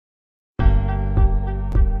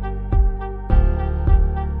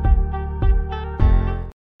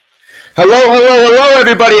Hello,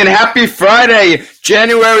 everybody, and happy Friday,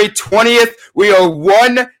 January 20th. We are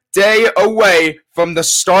one day away from the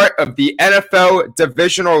start of the NFL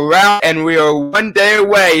Divisional round, and we are one day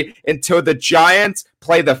away until the Giants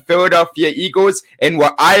play the Philadelphia Eagles in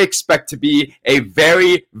what I expect to be a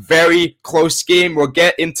very, very close game. We'll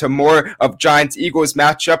get into more of Giants-Eagles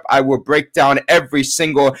matchup. I will break down every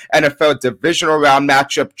single NFL Divisional round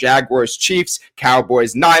matchup: Jaguars-Chiefs,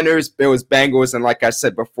 Cowboys-Niners, Bills-Bengals, and like I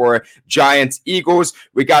said before, Giants-Eagles.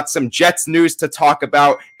 We got some Jets news to talk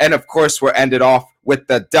about, and of course, we'll end it off with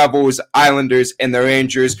the Devils, Islanders, and the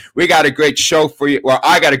Rangers. We got a great show for you. Well,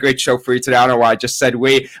 I got a great show for you today. I don't know why I just said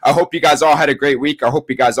we. I hope you guys all had a great week. I hope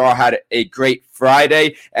you guys all had a great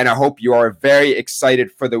Friday, and I hope you are very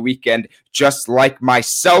excited for the weekend, just like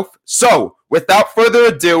myself. So, without further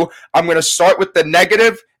ado, I'm going to start with the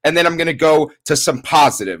negative, and then I'm going to go to some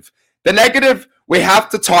positive. The negative, we have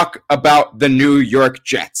to talk about the New York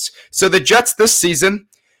Jets. So the Jets this season,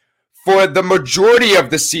 for the majority of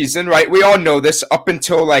the season, right, we all know this, up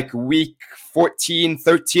until like week 14,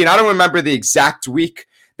 13, I don't remember the exact week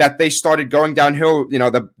that they started going downhill. You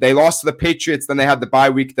know, they lost to the Patriots, then they had the bye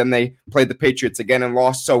week, then they played the Patriots again and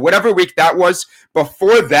lost. So whatever week that was,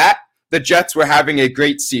 before that, the Jets were having a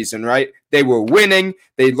great season, right? They were winning.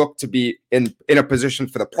 They looked to be in a position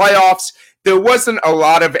for the playoffs. There wasn't a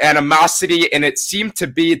lot of animosity, and it seemed to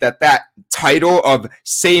be that title of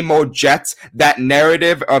same old Jets, that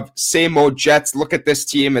narrative of same old Jets, look at this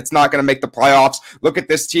team, it's not going to make the playoffs, look at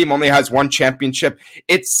this team, only has one championship.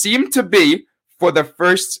 It seemed to be, for the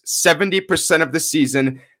first 70% of the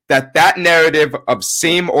season, that narrative of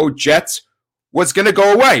same old Jets was going to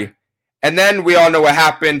go away. And then we all know what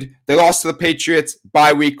happened. They lost to the Patriots,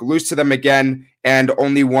 bye week, lose to them again, and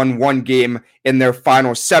only won one game in their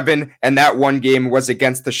final 7. And that one game was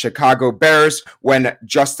against the Chicago Bears when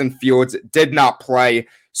Justin Fields did not play.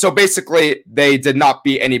 So basically, they did not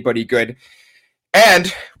beat anybody good.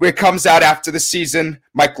 And it comes out after the season,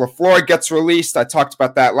 Mike LaFleur gets released. I talked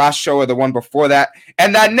about that last show or the one before that.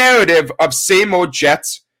 And that narrative of same old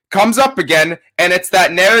Jets comes up again. And it's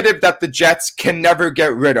that narrative that the Jets can never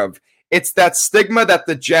get rid of. It's that stigma that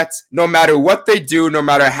the Jets, no matter what they do, no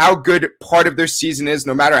matter how good part of their season is,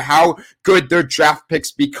 no matter how good their draft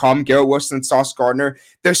picks become, Garrett Wilson and Sauce Gardner,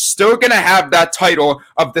 they're still going to have that title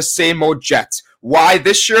of the same old Jets. Why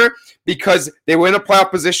this year? Because they were in a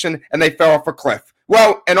playoff position and they fell off a cliff.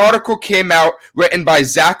 Well, an article came out written by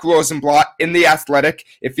Zach Rosenblatt in The Athletic.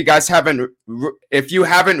 If you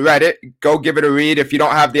haven't read it, go give it a read. If you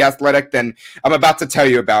don't have The Athletic, then I'm about to tell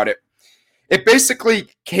you about it. It basically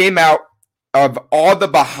came out of all the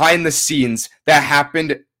behind the scenes that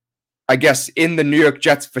happened, I guess, in the New York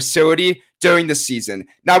Jets facility during the season.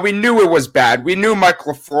 Now, we knew it was bad. We knew Mike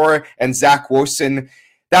LaFleur and Zach Wilson,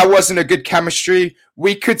 that wasn't a good chemistry.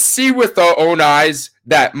 We could see with our own eyes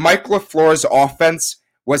that Mike LaFleur's offense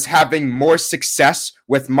was having more success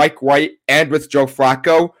with Mike White and with Joe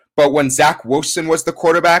Flacco. But when Zach Wilson was the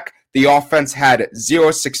quarterback, the offense had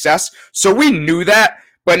zero success. So we knew that.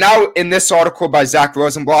 But now in this article by Zach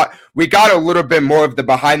Rosenblatt, we got a little bit more of the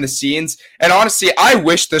behind the scenes. And honestly, I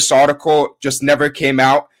wish this article just never came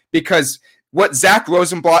out, because what Zach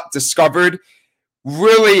Rosenblatt discovered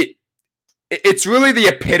it's really the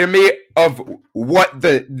epitome of what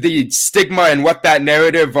the stigma and what that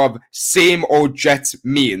narrative of same old Jets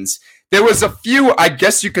means. There was a few, I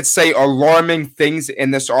guess you could say, alarming things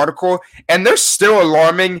in this article, and they're still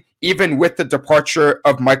alarming even with the departure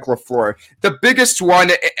of Mike LaFleur. The biggest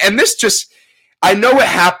one, and this just, I know it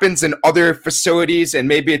happens in other facilities and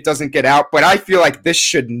maybe it doesn't get out, but I feel like this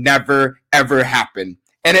should never, ever happen.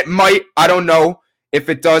 And it might, I don't know if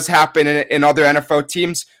it does happen in other NFL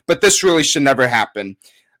teams, but this really should never happen.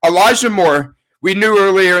 Elijah Moore, we knew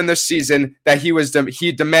earlier in the season that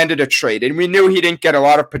he demanded a trade, and we knew he didn't get a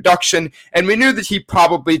lot of production, and we knew that he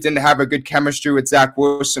probably didn't have a good chemistry with Zach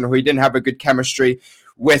Wilson, or he didn't have a good chemistry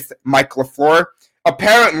with Mike LaFleur.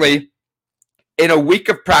 Apparently, in a week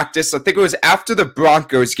of practice, I think it was after the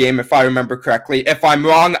Broncos game, if I remember correctly. If I'm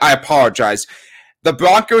wrong, I apologize. The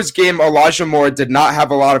Broncos game, Elijah Moore did not have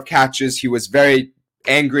a lot of catches. He was very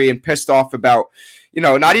angry and pissed off about,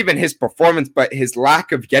 not even his performance, but his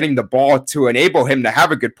lack of getting the ball to enable him to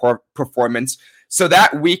have a good performance. So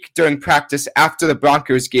that week during practice after the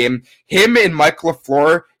Broncos game, him and Mike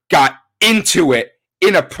LaFleur got into it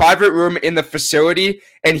in a private room in the facility,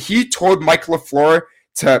 and he told Mike LaFleur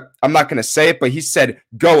to, I'm not going to say it, but he said,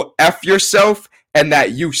 go F yourself and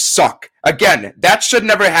that you suck. Again, that should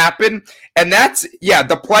never happen. And that's,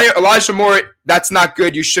 the player, Elijah Moore, that's not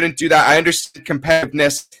good. You shouldn't do that. I understand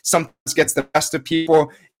competitiveness sometimes gets the best of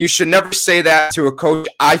people. You should never say that to a coach,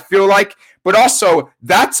 I feel like. but also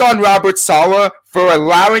that's on Robert Saleh for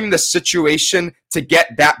allowing the situation to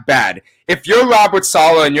get that bad. If you're Robert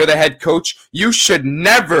Saleh and you're the head coach, you should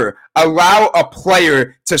never allow a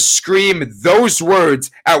player to scream those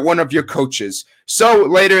words at one of your coaches. So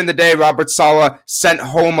later in the day, Robert Saleh sent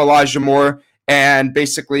home Elijah Moore, and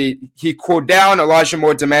basically he cooled down. Elijah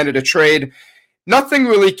Moore demanded a trade. Nothing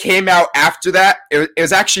really came out after that. It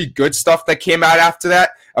was actually good stuff that came out after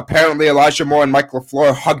that. Apparently, Elijah Moore and Mike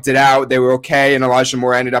LaFleur hugged it out. They were okay, and Elijah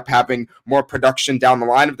Moore ended up having more production down the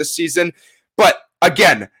line of the season. But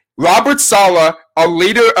again, Robert Saleh, a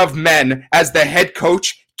leader of men as the head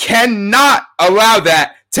coach, cannot allow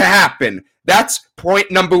that to happen. That's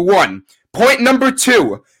point number one. Point number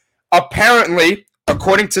two, apparently,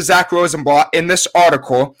 according to Zach Rosenblatt in this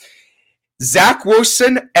article, Zach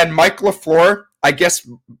Wilson and Mike LaFleur, I guess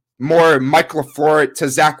more Mike LaFleur to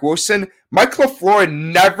Zach Wilson, Mike LaFleur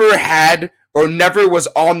never had or never was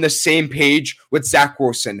on the same page with Zach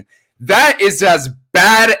Wilson. That is as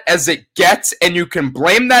bad as it gets, and you can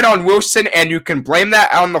blame that on Wilson and you can blame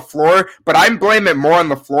that on LaFleur, but I'm blaming it more on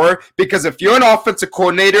LaFleur because if you're an offensive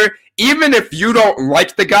coordinator, even if you don't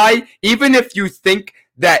like the guy, even if you think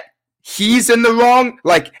that he's in the wrong,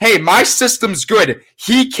 like, hey, my system's good.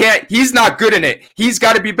 He's not good in it. He's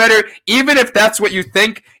got to be better. Even if that's what you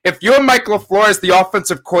think, if you're Mike LaFleur as the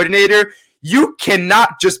offensive coordinator, you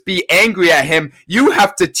cannot just be angry at him. You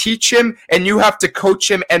have to teach him and you have to coach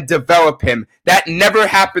him and develop him. That never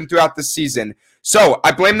happened throughout the season. So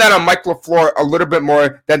I blame that on Mike LaFleur a little bit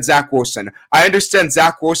more than Zach Wilson. I understand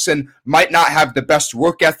Zach Wilson might not have the best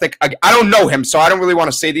work ethic. I don't know him, so I don't really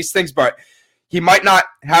want to say these things, but he might not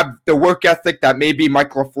have the work ethic that maybe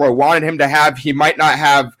Mike LaFleur wanted him to have. He might not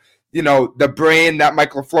have, the brain that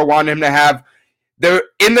Mike LaFleur wanted him to have.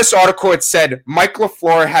 In this article, it said Mike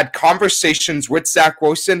LaFleur had conversations with Zach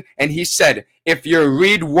Wilson, and he said, if your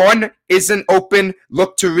read 1 isn't open,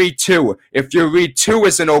 look to read 2. If your read 2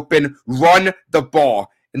 isn't open, run the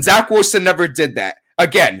ball. And Zach Wilson never did that.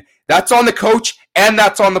 Again, that's on the coach and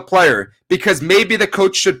that's on the player because maybe the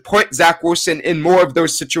coach should put Zach Wilson in more of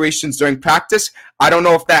those situations during practice. I don't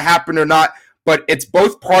know if that happened or not, but it's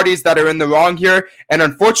both parties that are in the wrong here. And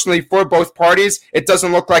unfortunately for both parties, it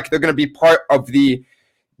doesn't look like they're going to be part of the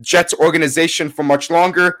Jets organization for much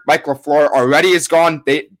longer. Mike LaFleur already is gone.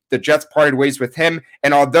 The Jets parted ways with him.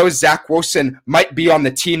 And although Zach Wilson might be on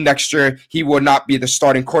the team next year, he will not be the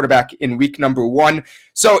starting quarterback in week number 1.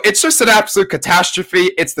 So it's just an absolute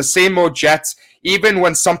catastrophe. It's the same old Jets. Even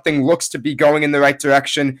when something looks to be going in the right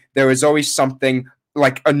direction, there is always something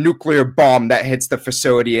like a nuclear bomb that hits the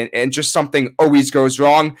facility and just something always goes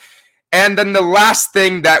wrong. And then the last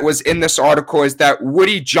thing that was in this article is that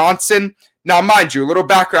Woody Johnson, now mind you, a little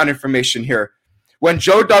background information here. When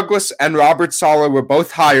Joe Douglas and Robert Saleh were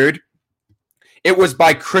both hired, it was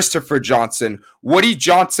by Christopher Johnson. Woody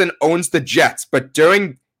Johnson owns the Jets, but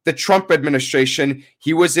during the Trump administration,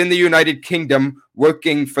 he was in the United Kingdom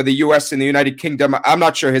working for the U.S. in the United Kingdom. I'm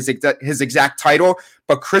not sure his exact title,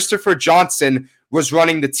 but Christopher Johnson was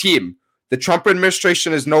running the team. The Trump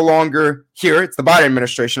administration is no longer here. It's the Biden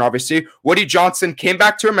administration, obviously. Woody Johnson came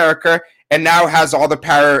back to America and now has all the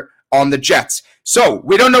power on the Jets. So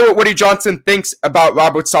we don't know what Woody Johnson thinks about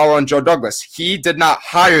Robert Saleh and Joe Douglas. He did not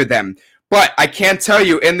hire them. But I can tell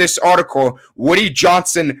you in this article, Woody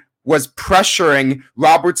Johnson was pressuring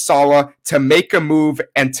Robert Saleh to make a move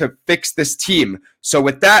and to fix this team. So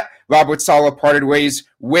with that, Robert Saleh parted ways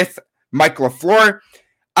with Mike LaFleur.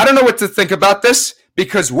 I don't know what to think about this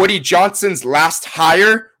because Woody Johnson's last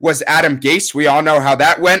hire was Adam Gase. We all know how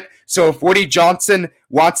that went. So if Woody Johnson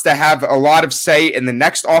wants to have a lot of say in the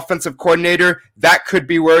next offensive coordinator, that could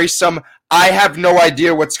be worrisome. I have no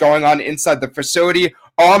idea what's going on inside the facility.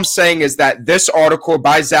 All I'm saying is that this article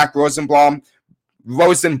by Zach Rosenblatt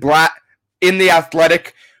in The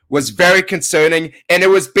Athletic was very concerning, and it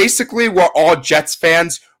was basically what all Jets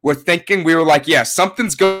fans were thinking. We were like, yeah,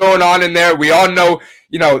 something's going on in there. We all know,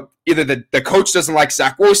 either the coach doesn't like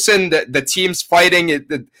Zach Wilson, the team's fighting,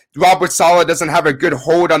 Robert Saleh doesn't have a good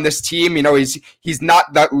hold on this team. He's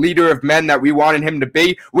not the leader of men that we wanted him to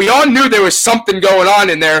be. We all knew there was something going on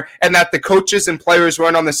in there and that the coaches and players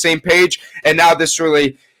weren't on the same page, and now this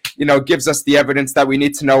really gives us the evidence that we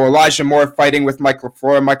need to know. Elijah Moore fighting with Mike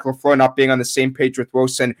LaFleur not being on the same page with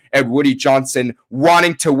Wilson, and Woody Johnson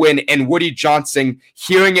wanting to win, and Woody Johnson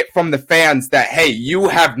hearing it from the fans that, hey, you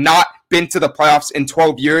have not been to the playoffs in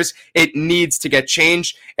 12 years. It needs to get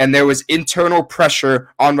changed, and there was internal pressure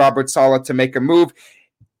on Robert Saleh to make a move.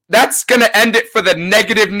 That's going to end it for the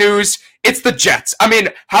negative news. It's the Jets. I mean,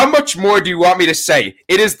 how much more do you want me to say?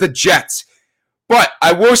 It is the Jets. But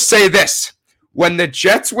I will say this. when the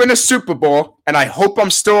Jets win a Super Bowl, and I hope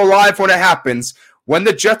I'm still alive when it happens, when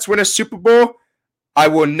the Jets win a Super Bowl, I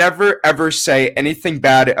will never, ever say anything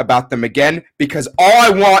bad about them again because all I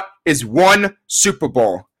want is one Super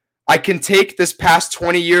Bowl. I can take this past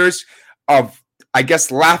 20 years of, I guess,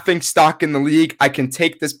 laughing stock in the league. I can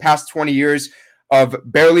take this past 20 years of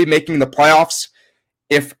barely making the playoffs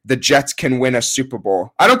if the Jets can win a Super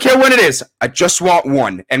Bowl. I don't care when it is. I just want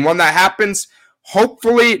one. And when that happens,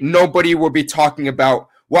 hopefully nobody will be talking about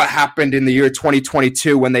what happened in the year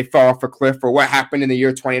 2022 when they fell off a cliff, or what happened in the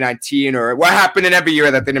year 2019, or what happened in every year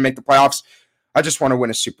that they didn't make the playoffs. I just want to win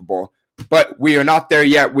a Super Bowl. But we are not there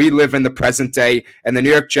yet. We live in the present day, and the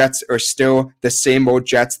New York Jets are still the same old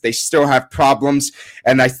Jets. They still have problems,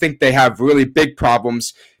 and I think they have really big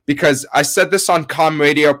problems because I said this on Comm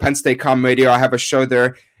Radio, Penn State Comm Radio. I have a show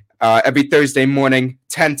there every Thursday morning,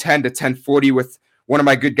 10:10 to 10:40 with one of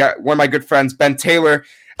my good friends, Ben Taylor.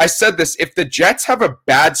 I said this, if the Jets have a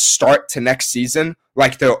bad start to next season,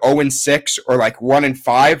 like they're 0-6 or like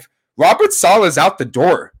 1-5, Robert Saleh's out the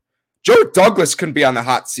door. Joe Douglas can be on the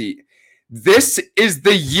hot seat. This is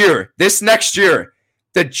the year, this next year,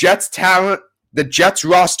 the Jets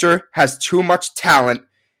roster has too much talent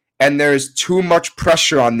and there's too much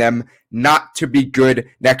pressure on them not to be good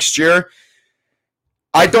next year.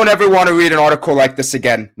 I don't ever want to read an article like this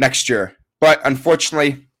again next year, but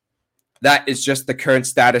unfortunately, that is just the current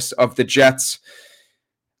status of the Jets.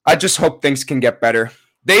 I just hope things can get better.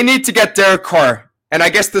 They need to get Derek Carr. And I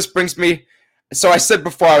guess this brings me, so I said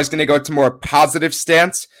before I was going to go to more positive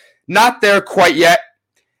stance. Not there quite yet.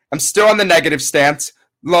 I'm still on the negative stance.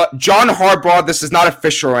 John Harbaugh, this is not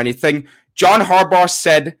official or anything. John Harbaugh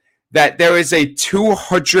said that there is a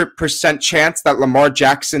 200% chance that Lamar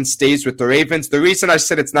Jackson stays with the Ravens. The reason I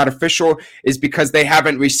said it's not official is because they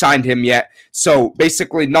haven't re-signed him yet. So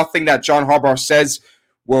basically nothing that John Harbaugh says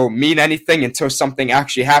will mean anything until something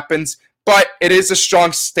actually happens. But it is a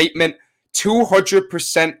strong statement,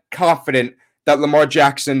 200% confident that Lamar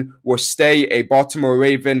Jackson will stay a Baltimore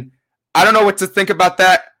Raven. I don't know what to think about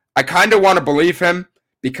that. I kind of want to believe him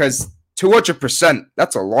because 200%,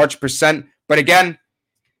 that's a large percent. But again,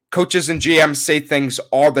 coaches and GMs say things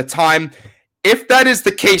all the time. If that is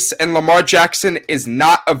the case and Lamar Jackson is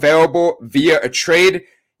not available via a trade,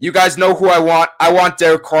 you guys know who I want. I want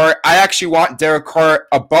Derek Carr. I actually want Derek Carr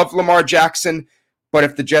above Lamar Jackson. But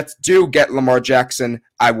if the Jets do get Lamar Jackson,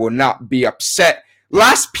 I will not be upset.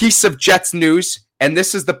 Last piece of Jets news, and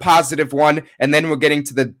this is the positive one, and then we're getting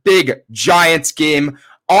to the big Giants game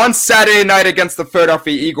on Saturday night against the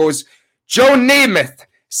Philadelphia Eagles. Joe Namath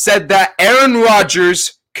said that Aaron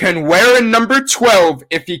Rodgers can wear a number 12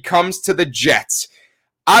 if he comes to the Jets.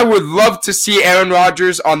 I would love to see Aaron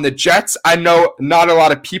Rodgers on the Jets. I know not a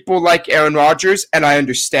lot of people like Aaron Rodgers, and I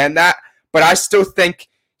understand that, but I still think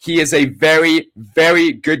he is a very,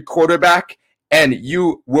 very good quarterback, and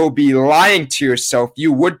you will be lying to yourself.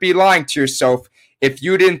 You would be lying to yourself if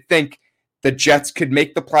you didn't think the Jets could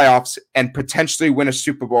make the playoffs and potentially win a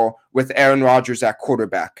Super Bowl with Aaron Rodgers at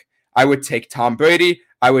quarterback. I would take Tom Brady.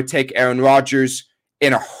 I would take Aaron Rodgers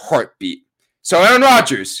in a heartbeat. So Aaron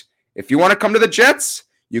Rodgers, if you want to come to the Jets,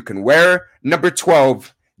 you can wear number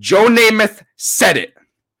 12. Joe Namath said it.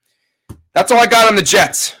 That's all I got on the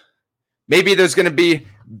Jets. Maybe there's going to be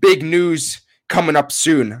big news coming up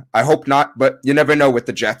soon. I hope not, but you never know with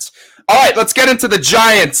the Jets. All right, let's get into the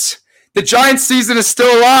Giants. The Giants season is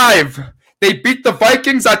still alive. They beat the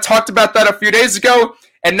Vikings. I talked about that a few days ago,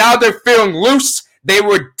 and now they're feeling loose. They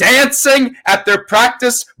were dancing at their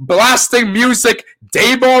practice, blasting music.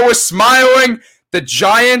 Daboll was smiling. The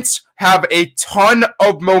Giants have a ton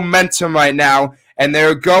of momentum right now, and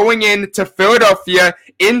they're going into Philadelphia,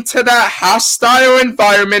 into that hostile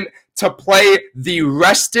environment to play the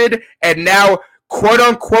rested and now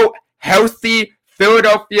quote-unquote healthy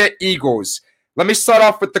Philadelphia Eagles. Let me start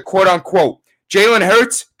off with the quote-unquote. Jalen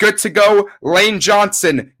Hurts, good to go. Lane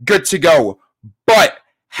Johnson, good to go. But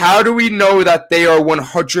how do we know that they are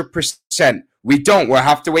 100%? We don't. We'll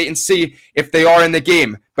have to wait and see if they are in the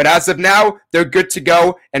game. But as of now, they're good to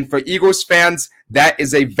go. And for Eagles fans, that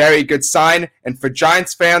is a very good sign. And for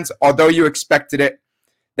Giants fans, although you expected it,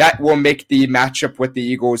 that will make the matchup with the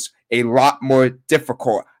Eagles a lot more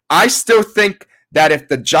difficult. I still think that if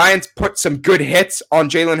the Giants put some good hits on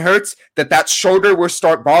Jalen Hurts, that shoulder will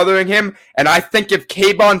start bothering him. And I think if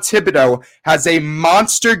Kayvon Thibodeau has a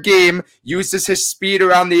monster game, uses his speed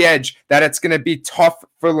around the edge, that it's going to be tough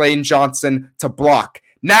for Lane Johnson to block.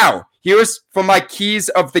 Now, here's for my keys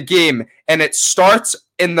of the game, and it starts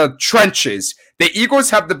in the trenches. The Eagles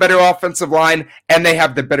have the better offensive line and they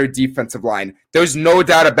have the better defensive line. There's no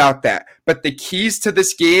doubt about that. But the keys to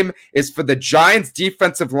this game is for the Giants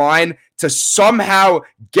defensive line to somehow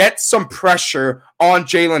get some pressure on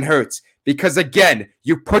Jalen Hurts. Because again,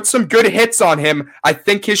 you put some good hits on him, I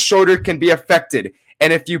think his shoulder can be affected.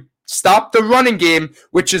 And if you stop the running game,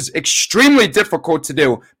 which is extremely difficult to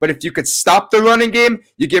do, but if you could stop the running game,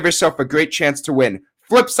 you give yourself a great chance to win.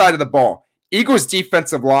 Flip side of the ball, Eagles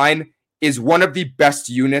defensive line is one of the best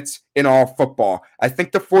units in all football. I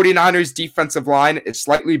think the 49ers defensive line is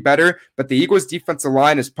slightly better, but the Eagles defensive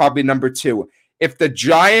line is probably number 2. If the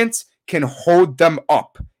Giants can hold them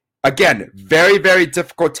up, again, very, very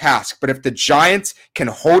difficult task. But if the Giants can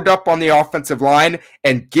hold up on the offensive line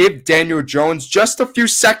and give Daniel Jones just a few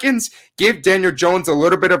seconds, give Daniel Jones a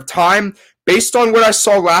little bit of time, based on what I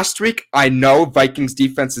saw last week, I know Vikings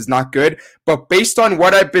defense is not good, but based on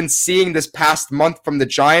what I've been seeing this past month from the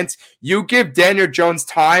Giants, you give Daniel Jones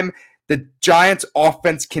time, the Giants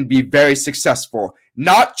offense can be very successful.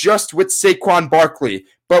 Not just with Saquon Barkley,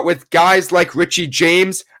 but with guys like Richie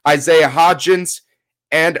James, Isaiah Hodgins,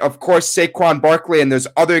 and of course Saquon Barkley, and there's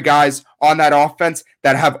other guys on that offense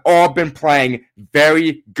that have all been playing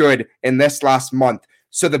very good in this last month.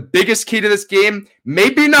 So the biggest key to this game,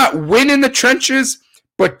 maybe not win in the trenches,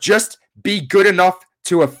 but just be good enough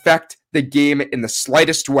to affect the game in the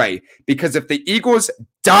slightest way. Because if the Eagles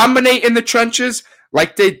dominate in the trenches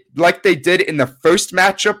like they did in the first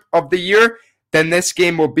matchup of the year, then this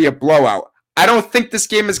game will be a blowout. I don't think this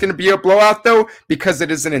game is going to be a blowout, though, because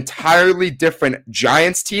it is an entirely different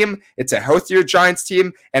Giants team. It's a healthier Giants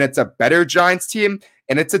team, and it's a better Giants team,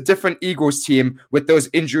 and it's a different Eagles team with those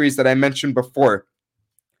injuries that I mentioned before.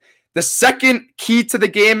 The second key to the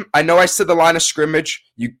game, I know I said the line of scrimmage.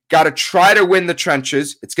 You got to try to win the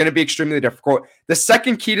trenches. It's going to be extremely difficult. The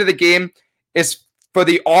second key to the game is for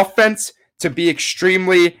the offense to be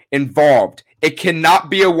extremely involved. It cannot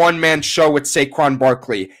be a one-man show with Saquon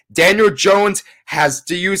Barkley. Daniel Jones has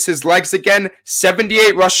to use his legs again.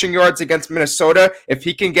 78 rushing yards against Minnesota. If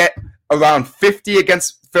he can get around 50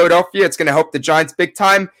 against Philadelphia, it's going to help the Giants big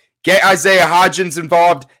time. Get Isaiah Hodgins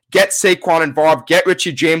involved. Get Saquon involved. Get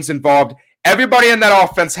Richie James involved. Everybody in that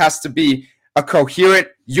offense has to be a coherent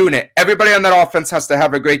unit. Everybody on that offense has to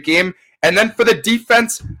have a great game. And then for the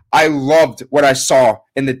defense, I loved what I saw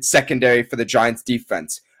in the secondary for the Giants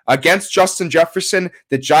defense. Against Justin Jefferson,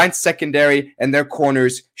 the Giants secondary and their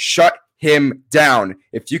corners shut him down.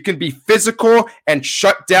 If you can be physical and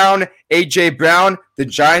shut down A.J. Brown, the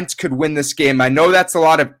Giants could win this game. I know that's a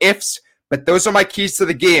lot of ifs, but those are my keys to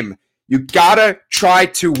the game. You gotta try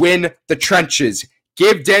to win the trenches.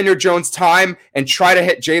 Give Daniel Jones time and try to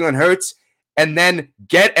hit Jalen Hurts, and then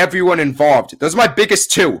get everyone involved. Those are my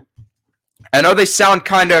biggest two. I know they sound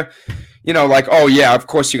kind of, like, oh yeah, of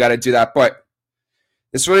course you got to do that, but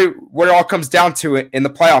it's really what it all comes down to in the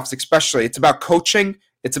playoffs, especially. It's about coaching.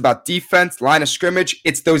 It's about defense, line of scrimmage.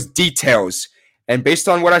 It's those details. And based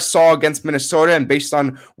on what I saw against Minnesota and based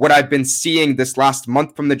on what I've been seeing this last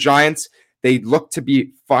month from the Giants, they look to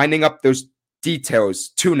be finding up those details,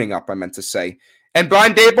 tuning up, I meant to say. And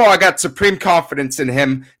Brian Daboll, I got supreme confidence in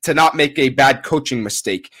him to not make a bad coaching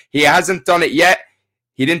mistake. He hasn't done it yet.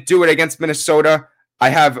 He didn't do it against Minnesota. I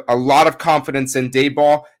have a lot of confidence in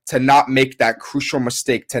Daboll to not make that crucial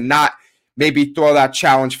mistake, to not maybe throw that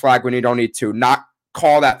challenge flag when you don't need to, not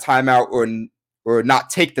call that timeout or not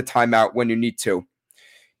take the timeout when you need to.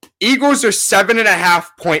 Eagles are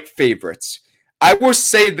 7.5-point favorites. I will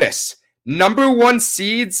say this. Number 1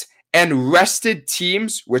 seeds and rested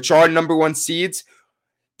teams, which are number 1 seeds,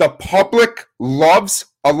 the public loves.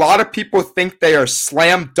 A lot of people think they are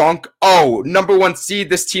slam dunk. Oh, number 1 seed,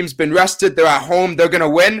 this team's been rested. They're at home. They're going to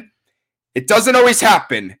win. It doesn't always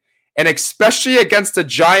happen. And especially against a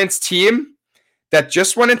Giants team that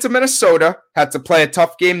just went into Minnesota, had to play a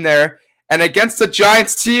tough game there, and against a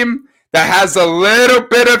Giants team that has a little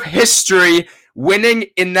bit of history winning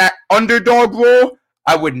in that underdog role,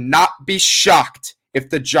 I would not be shocked if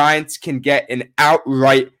the Giants can get an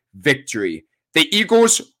outright victory. The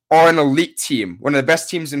Eagles are an elite team, one of the best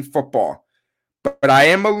teams in football. But I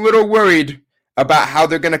am a little worried about how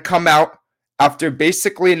they're going to come out after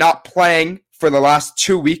basically not playing for the last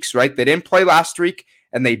 2 weeks, right? They didn't play last week,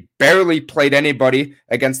 and they barely played anybody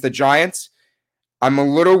against the Giants. I'm a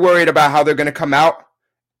little worried about how they're going to come out.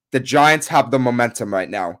 The Giants have the momentum right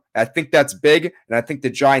now. I think that's big, and I think the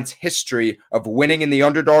Giants' history of winning in the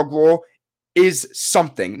underdog role is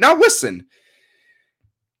something. Now, listen,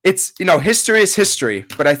 it's, history is history,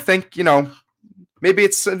 but I think, maybe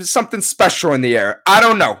it's something special in the air. I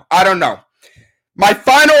don't know. My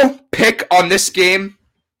final pick on this game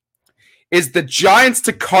is the Giants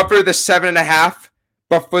to cover the 7.5,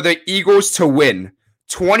 but for the Eagles to win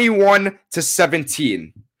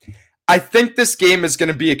 21-17. I think this game is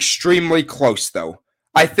going to be extremely close, though.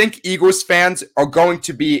 I think Eagles fans are going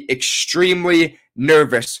to be extremely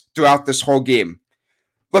nervous throughout this whole game.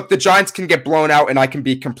 Look, the Giants can get blown out, and I can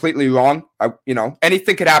be completely wrong.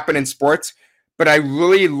 Anything could happen in sports, but I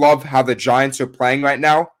really love how the Giants are playing right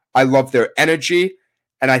now. I love their energy,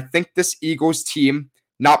 and I think this Eagles team,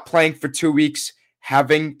 not playing for 2 weeks,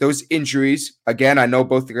 having those injuries. Again, I know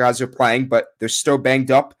both the guys are playing, but they're still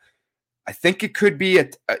banged up. I think it could be,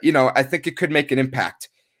 I think it could make an impact.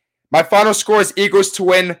 My final score is Eagles to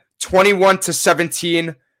win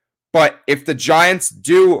 21-17. But if the Giants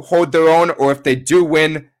do hold their own, or if they do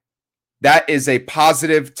win, that is a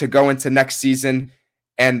positive to go into next season.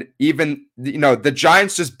 And even, the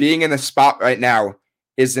Giants just being in the spot right now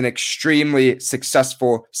is an extremely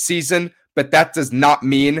successful season. But that does not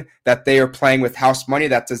mean that they are playing with house money.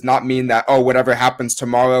 That does not mean that, whatever happens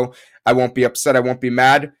tomorrow, I won't be upset. I won't be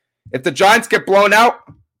mad. If the Giants get blown out,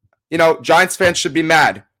 Giants fans should be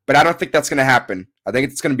mad. But I don't think that's going to happen. I think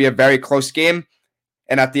it's going to be a very close game.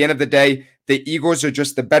 And at the end of the day, the Eagles are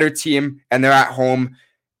just the better team, and they're at home.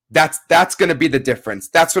 That's going to be the difference.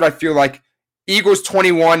 That's what I feel like. Eagles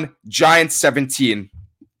 21, Giants 17.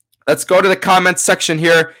 Let's go to the comments section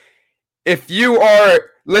here. If you are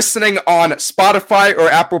listening on Spotify or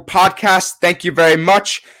Apple Podcasts, thank you very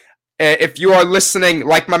much. If you are listening,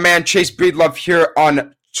 like my man Chase Breedlove here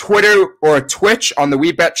on Twitter or Twitch, on the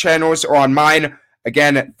WeBet channels or on mine,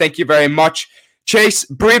 again, thank you very much. Chase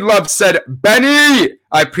Breedlove said, Benny!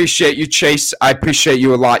 I appreciate you, Chase. I appreciate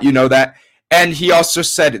you a lot. You know that. And he also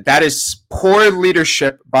said, that is poor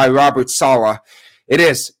leadership by Robert Saleh. It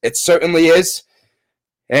is. It certainly is.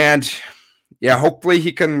 And yeah, hopefully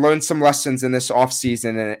he can learn some lessons in this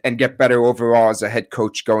offseason and get better overall as a head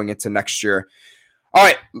coach going into next year. All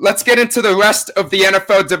right, let's get into the rest of the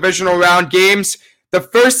NFL divisional round games. The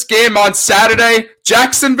first game on Saturday,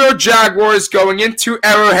 Jacksonville Jaguars going into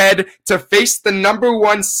Arrowhead to face the number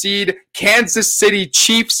 1 seed Kansas City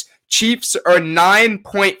Chiefs. Chiefs are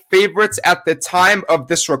 9-point favorites at the time of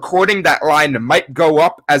this recording. That line might go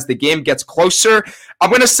up as the game gets closer. I'm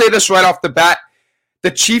going to say this right off the bat.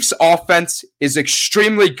 The Chiefs' offense is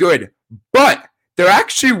extremely good, but they're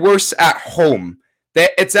actually worse at home. They're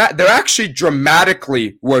actually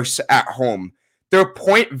dramatically worse at home. Their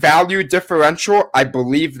point value differential, I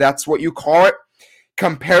believe that's what you call it,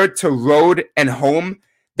 compared to road and home,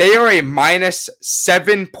 they are a minus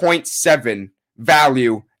 7.7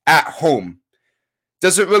 value at home.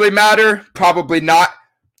 Does it really matter? Probably not.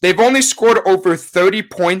 They've only scored over 30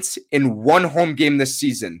 points in one home game this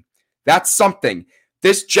season. That's something.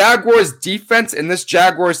 This Jaguars defense and this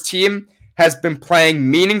Jaguars team has been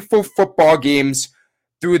playing meaningful football games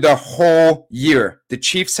through the whole year. The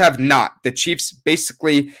Chiefs have not. The Chiefs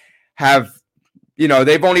basically have,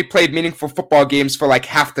 they've only played meaningful football games for like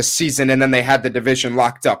half the season, and then they had the division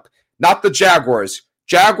locked up. Not the Jaguars.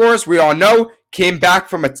 Jaguars, we all know, came back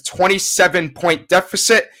from a 27-point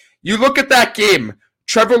deficit. You look at that game.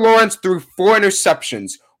 Trevor Lawrence threw 4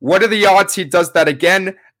 interceptions. What are the odds he does that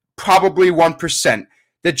again? Probably 1%.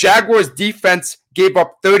 The Jaguars defense gave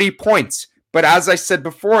up 30 points. But as I said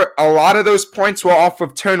before, a lot of those points were off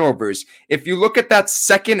of turnovers. If you look at that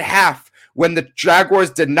second half when the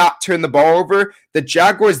Jaguars did not turn the ball over, the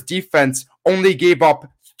Jaguars defense only gave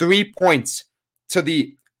up 3 points to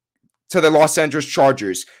the Los Angeles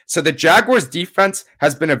Chargers. So the Jaguars defense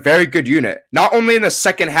has been a very good unit, not only in the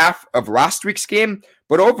second half of last week's game,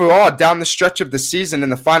 but overall down the stretch of the season in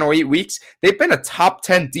the final 8 weeks, they've been a top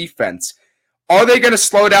 10 defense. Are they going to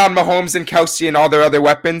slow down Mahomes and Kelsey and all their other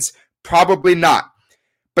weapons? Probably not.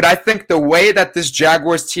 But I think the way that this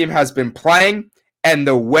Jaguars team has been playing and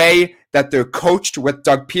the way that they're coached with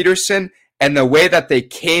Doug Peterson and the way that they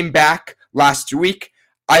came back last week,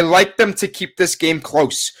 I like them to keep this game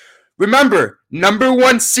close. Remember, number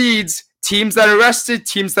 1 seeds, teams that are rested,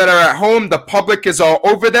 teams that are at home, the public is all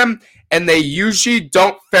over them, and they usually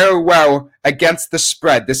don't fare well against the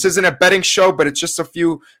spread. This isn't a betting show, but it's just a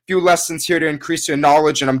few lessons here to increase your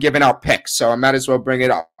knowledge, and I'm giving out picks, so I might as well bring it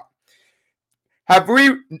up. Have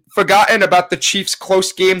we forgotten about the Chiefs'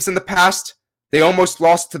 close games in the past? They almost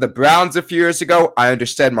lost to the Browns a few years ago. I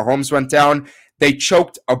understand Mahomes went down. They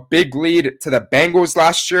choked a big lead to the Bengals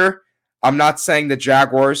last year. I'm not saying the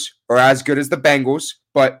Jaguars are as good as the Bengals,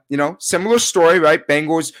 but, similar story, right?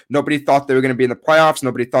 Bengals, nobody thought they were going to be in the playoffs.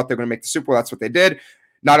 Nobody thought they were going to make the Super Bowl. That's what they did.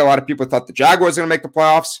 Not a lot of people thought the Jaguars were going to make the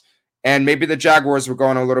playoffs, and maybe the Jaguars were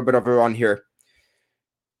going a little bit of a run here.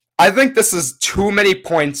 I think this is too many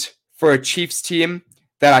points for a Chiefs team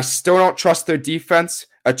that I still don't trust their defense.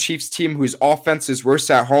 a Chiefs team whose offense is worse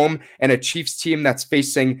at home, and a Chiefs team that's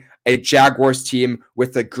facing a Jaguars team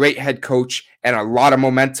with a great head coach and a lot of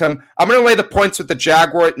momentum. I'm going to lay the points with the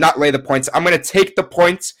Jaguars, not lay the points. I'm going to take the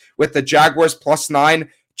points with the Jaguars +9.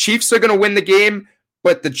 Chiefs are going to win the game,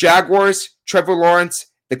 but the Jaguars, Trevor Lawrence,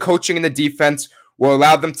 the coaching and the defense will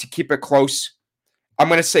allow them to keep it close. I'm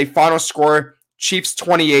going to say final score, Chiefs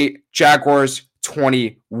 28, Jaguars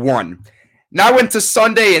 21. Now into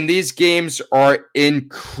Sunday, and these games are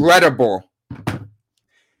incredible.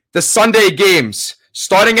 The Sunday games,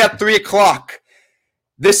 starting at 3 o'clock.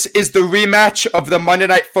 This is the rematch of the Monday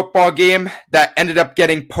Night Football game that ended up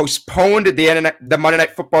getting postponed. The Monday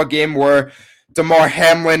Night Football game where Damar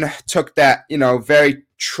Hamlin took that, very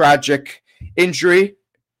tragic injury.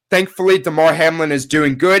 Thankfully, Damar Hamlin is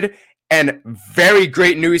doing good. And very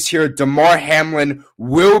great news here, Damar Hamlin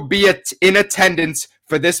will be in attendance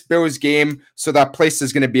for this Bills game. So that place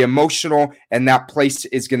is going to be emotional, and that place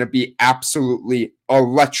is going to be absolutely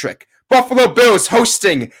electric. Buffalo Bills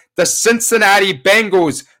hosting the Cincinnati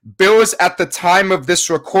Bengals. Bills at the time of this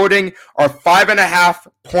recording are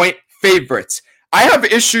 5.5-point favorites. I have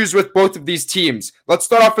issues with both of these teams. Let's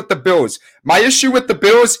start off with the Bills. My issue with the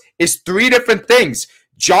Bills is 3 different things.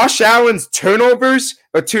 Josh Allen's turnovers,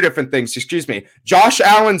 or 2 different things, Josh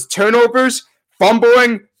Allen's turnovers,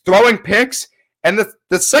 fumbling, throwing picks, and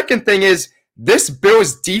the second thing is this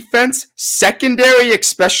Bills defense, secondary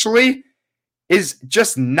especially, is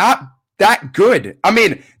just not that good.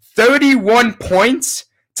 31 points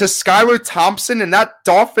to Skylar Thompson and that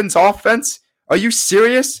Dolphins offense? Are you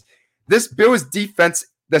serious? This Bills defense,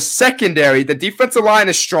 the secondary, the defensive line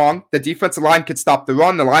is strong. The defensive line can stop the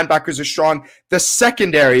run. The linebackers are strong. The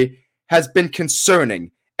secondary has been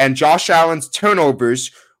concerning. And Josh Allen's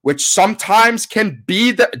turnovers, which sometimes can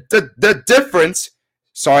be the difference.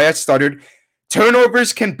 Sorry, I stuttered.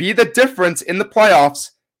 Turnovers can be the difference in the playoffs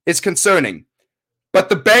is concerning. But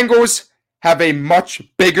the Bengals have a much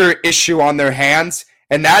bigger issue on their hands,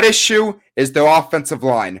 and that issue is their offensive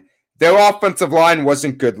line. Their offensive line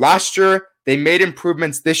wasn't good last year. They made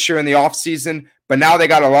improvements this year in the offseason, but now they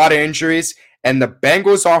got a lot of injuries, and the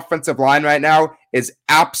Bengals offensive line right now is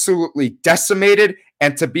absolutely decimated,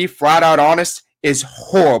 and to be flat out honest, is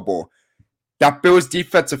horrible. That Bills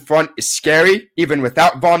defensive front is scary. Even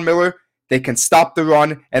without Von Miller, they can stop the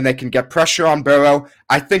run and they can get pressure on Burrow.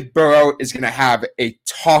 I think Burrow is going to have a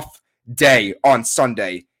tough day on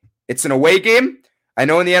Sunday. It's an away game. I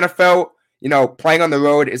know in the NFL, playing on the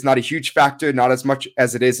road is not a huge factor, not as much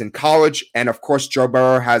as it is in college. And of course, Joe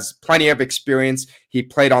Burrow has plenty of experience. He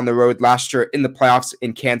played on the road last year in the playoffs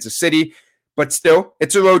in Kansas City. But still,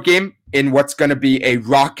 it's a road game in what's going to be a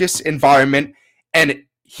raucous environment. And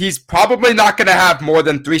he's probably not going to have more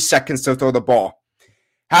than 3 seconds to throw the ball.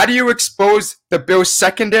 How do you expose the Bills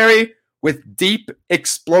secondary with deep,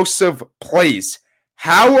 explosive plays?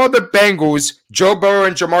 How are the Bengals, Joe Burrow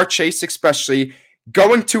and Jamar Chase especially,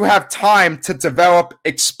 going to have time to develop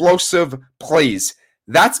explosive plays?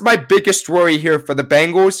 That's my biggest worry here for the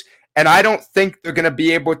Bengals, and I don't think they're going to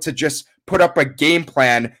be able to just put up a game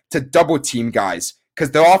plan to double team guys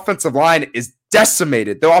because their offensive line is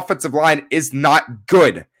decimated. Their offensive line is not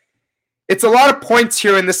good. It's a lot of points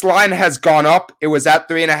here, and this line has gone up. It was at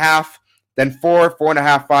 3.5, then 4,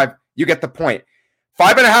 4.5, 5. You get the point.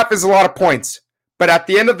 5.5 is a lot of points. But at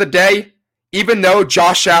the end of the day, even though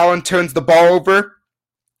Josh Allen turns the ball over,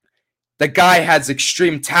 the guy has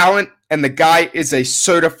extreme talent, and the guy is a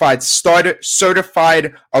certified starter,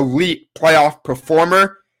 certified elite playoff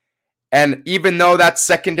performer. And even though that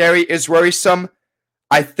secondary is worrisome,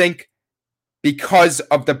 I think because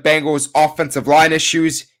of the Bengals' offensive line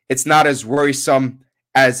issues, it's not as worrisome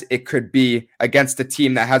as it could be against a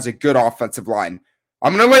team that has a good offensive line.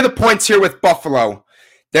 I'm going to lay the points here with Buffalo.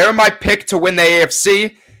 They're my pick to win the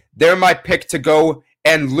AFC. They're my pick to go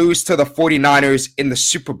and lose to the 49ers in the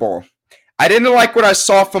Super Bowl. I didn't like what I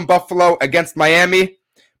saw from Buffalo against Miami,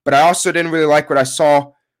 but I also didn't really like what I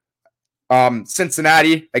saw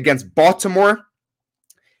Cincinnati against Baltimore.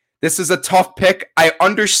 This is a tough pick. I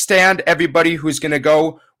understand everybody who's going to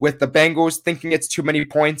go with the Bengals thinking it's too many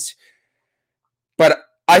points, but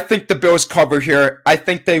I think the Bills cover here. I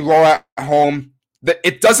think they roll at home.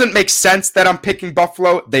 It doesn't make sense that I'm picking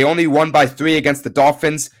Buffalo. They only won by 3 against the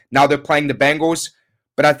Dolphins. Now they're playing the Bengals.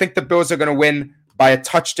 But I think the Bills are going to win by a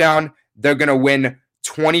touchdown. They're going to win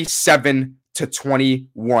 27-21.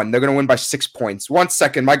 They're going to win by 6 points. 1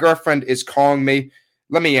 second. My girlfriend is calling me.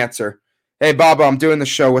 Let me answer. Hey, Baba, I'm doing the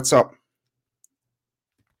show. What's up?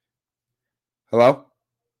 Hello?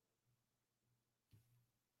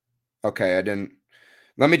 Okay, I didn't.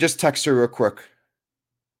 Let me just text her real quick.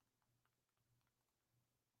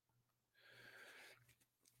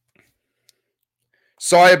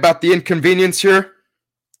 Sorry about the inconvenience here.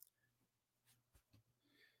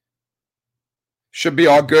 Should be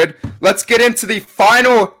all good. Let's get into the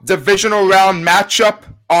final divisional round matchup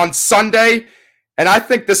on Sunday. And I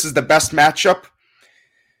think this is the best matchup.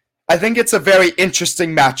 I think it's a very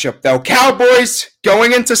interesting matchup, though. Cowboys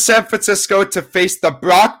going into San Francisco to face the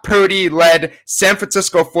Brock Purdy-led San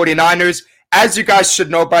Francisco 49ers. As you guys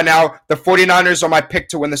should know by now, the 49ers are my pick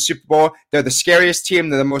to win the Super Bowl. They're the scariest team,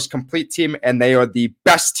 they're the most complete team, and they are the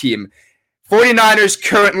best team. 49ers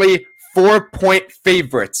currently 4-point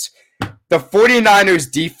favorites. The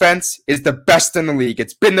 49ers defense is the best in the league.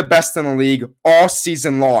 It's been the best in the league all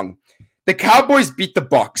season long. The Cowboys beat the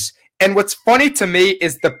Bucs. And what's funny to me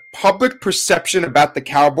is the public perception about the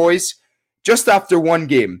Cowboys just after one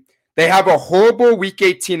game. They have a horrible Week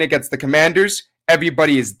 18 against the Commanders.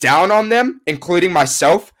 Everybody is down on them, including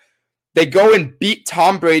myself. They go and beat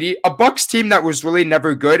Tom Brady, a Bucs team that was really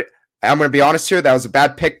never good. I'm going to be honest here, that was a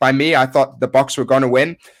bad pick by me. I thought the Bucs were going to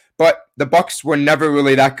win. But the Bucs were never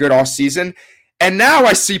really that good all season. And now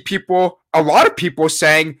I see a lot of people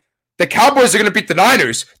saying, the Cowboys are going to beat the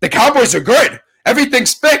Niners. The Cowboys are good.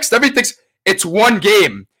 Everything's fixed. It's one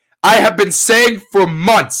game. I have been saying for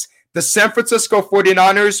months, the San Francisco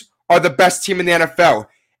 49ers are the best team in the NFL.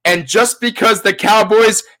 And just because the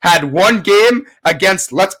Cowboys had one game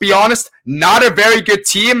against, let's be honest, not a very good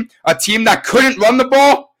team, a team that couldn't run the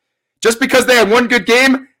ball, just because they had one good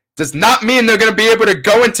game, does not mean they're going to be able to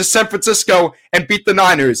go into San Francisco and beat the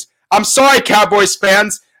Niners. I'm sorry, Cowboys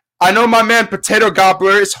fans. I know my man Potato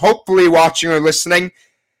Gobbler is hopefully watching or listening.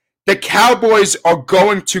 The Cowboys are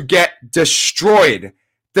going to get destroyed.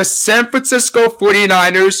 The San Francisco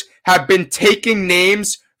 49ers have been taking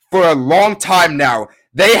names for a long time now.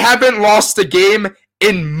 They haven't lost a game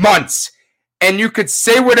in months. And you could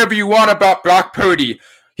say whatever you want about Brock Purdy.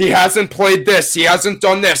 He hasn't played this. He hasn't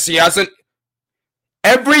done this. He hasn't.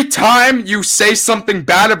 Every time you say something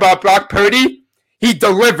bad about Brock Purdy, he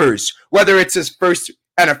delivers. Whether it's his first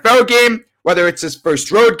NFL game, whether it's his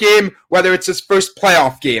first road game, whether it's his first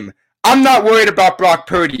playoff game. I'm not worried about Brock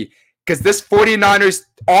Purdy because this 49ers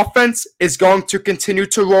offense is going to continue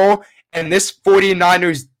to roll, and this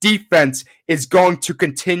 49ers defense is going to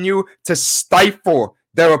continue to stifle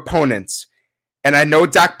their opponents. And I know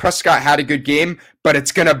Dak Prescott had a good game, but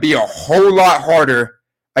it's going to be a whole lot harder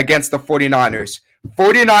against the 49ers.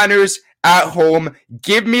 49ers at home,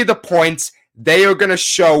 give me the points. They are going to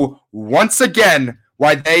show once again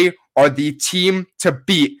why they are the team to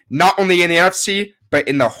beat, not only in the NFC, but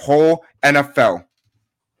in the whole NFL.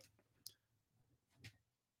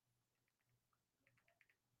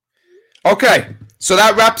 Okay, so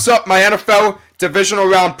that wraps up my NFL divisional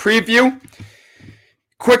round preview.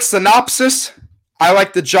 Quick synopsis. I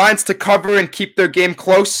like the Giants to cover and keep their game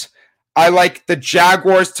close. I like the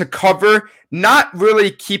Jaguars to cover, not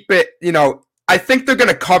really keep it, I think they're going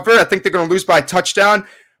to cover. I think they're going to lose by a touchdown,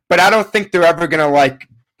 but I don't think they're ever going to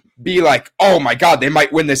be like, oh my God, they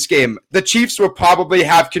might win this game. The Chiefs will probably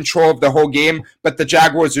have control of the whole game, but the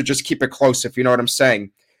Jaguars will just keep it close, if you know what I'm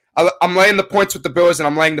saying. I'm laying the points with the Bills, and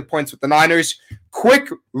I'm laying the points with the Niners. Quick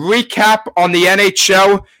recap on the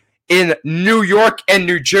NHL in New York and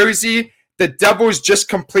New Jersey. The Devils just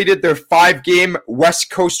completed their 5-game West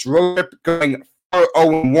Coast road trip, going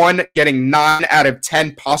 4-0-1, getting 9 out of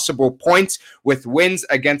 10 possible points with wins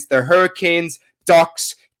against the Hurricanes,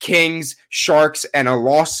 Ducks, Kings, Sharks, and a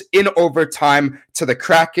loss in overtime to the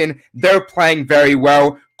Kraken. They're playing very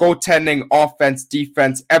well. Goaltending, offense,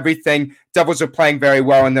 defense, everything. Devils are playing very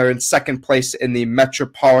well, and they're in second place in the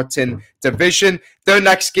Metropolitan Division. Their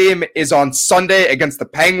next game is on Sunday against the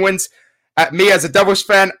Penguins. Me, as a Devils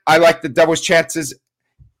fan, I like the Devils' chances.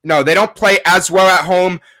 No, they don't play as well at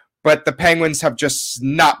home, but the Penguins have just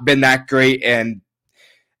not been that great, and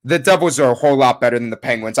the Devils are a whole lot better than the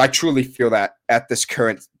Penguins. I truly feel that at this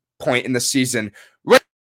current point in the season.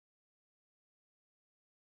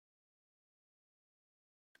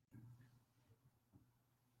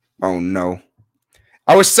 Oh, no.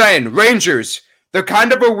 I was saying, Rangers, they're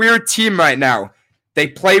kind of a weird team right now. They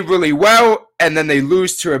play really well, and then they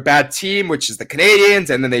lose to a bad team, which is the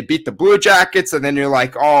Canadiens, and then they beat the Blue Jackets, and then you're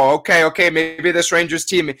like, oh, okay, maybe this Rangers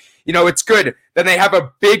team, it's good. Then they have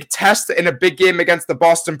a big test in a big game against the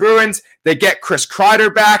Boston Bruins. They get Chris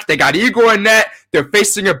Kreider back. They got Igor in net. They're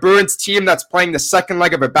facing a Bruins team that's playing the second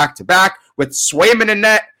leg of a back-to-back with Swayman in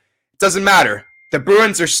net. It doesn't matter. The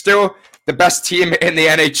Bruins are still the best team in the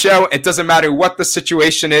NHL. It doesn't matter what the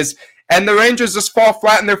situation is. And the Rangers just fall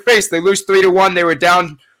flat in their face. They lose 3-1. They were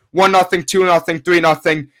down 1-0, 2-0,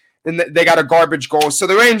 3-0. And they got a garbage goal. So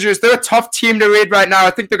the Rangers, they're a tough team to read right now.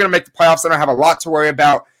 I think they're going to make the playoffs. I don't have a lot to worry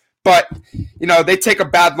about. But, they take a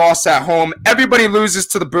bad loss at home. Everybody loses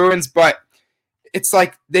to the Bruins, but it's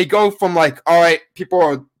like they go from all right, people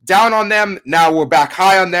are down on them. Now we're back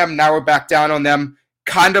high on them. Now we're back down on them.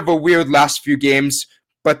 Kind of a weird last few games,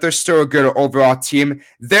 but they're still a good overall team.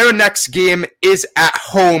 Their next game is at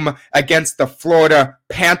home against the Florida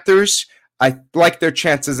Panthers. I like their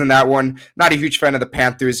chances in that one. Not a huge fan of the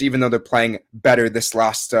Panthers, even though they're playing better these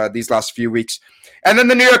last few weeks. And then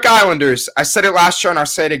the New York Islanders. I said it last show, and I'll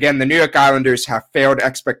say it again. The New York Islanders have failed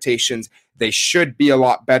expectations. They should be a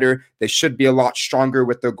lot better. They should be a lot stronger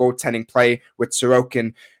with their goaltending play with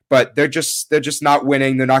Sorokin. But they're just not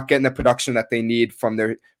winning. They're not getting the production that they need from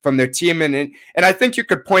their team. And I think you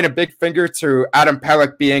could point a big finger to Adam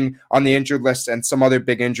Pelech being on the injured list and some other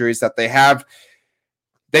big injuries that they have.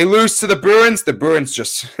 They lose to the Bruins. The Bruins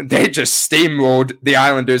just steamrolled the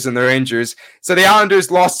Islanders and the Rangers. So the Islanders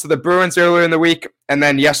lost to the Bruins earlier in the week, and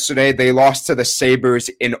then yesterday they lost to the Sabres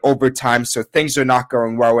in overtime. So things are not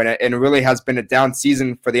going well, and it really has been a down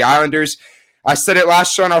season for the Islanders. I said it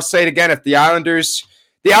last show, and I'll say it again. If the Islanders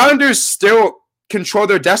still control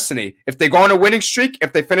their destiny. If they go on a winning streak,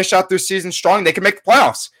 if they finish out their season strong, they can make the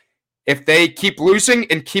playoffs. If they keep losing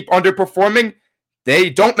and keep underperforming,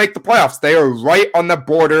 they don't make the playoffs. They are right on the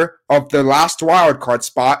border of the last wild card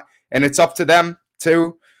spot, and it's up to them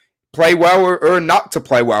to play well or not to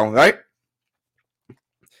play well, right?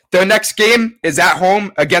 Their next game is at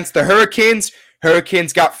home against the Hurricanes.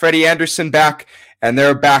 Hurricanes got Freddie Anderson back, and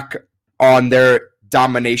they're back on their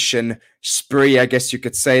domination spree, I guess you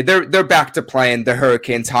could say. They're back to playing the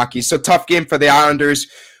Hurricanes hockey. So tough game for the Islanders.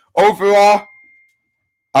 Overall,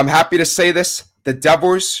 I'm happy to say this. The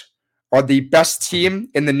Devils are the best team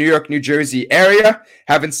in the New York, New Jersey area.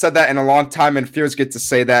 Haven't said that in a long time, and it feels good to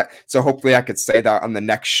say that. So hopefully I could say that on the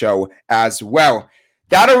next show as well.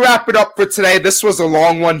 That'll wrap it up for today. This was a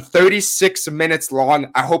long one, 36 minutes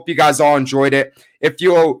long. I hope you guys all enjoyed it. If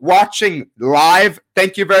you're watching live,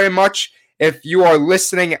 thank you very much. If you are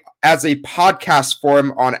listening as a podcast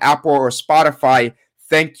form on Apple or Spotify,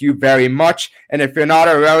 thank you very much. And if you're not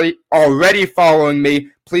already following me,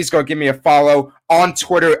 please go give me a follow on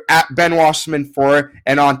Twitter at BenWasserman4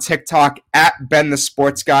 and on TikTok at Ben the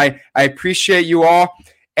Sports Guy. I appreciate you all.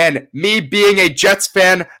 And me being a Jets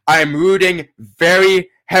fan, I'm rooting very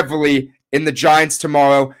heavily in the Giants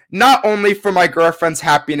tomorrow, not only for my girlfriend's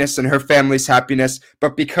happiness and her family's happiness,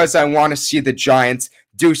 but because I want to see the Giants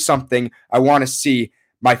do something. I want to see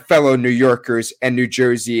my fellow New Yorkers and New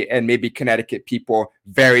Jersey and maybe Connecticut people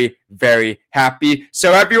very, very happy.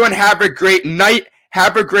 So everyone have a great night.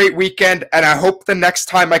 Have a great weekend. And I hope the next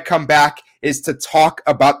time I come back is to talk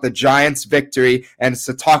about the Giants' victory and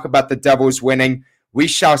to talk about the Devils winning. We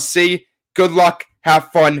shall see. Good luck.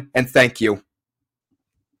 Have fun. And thank you.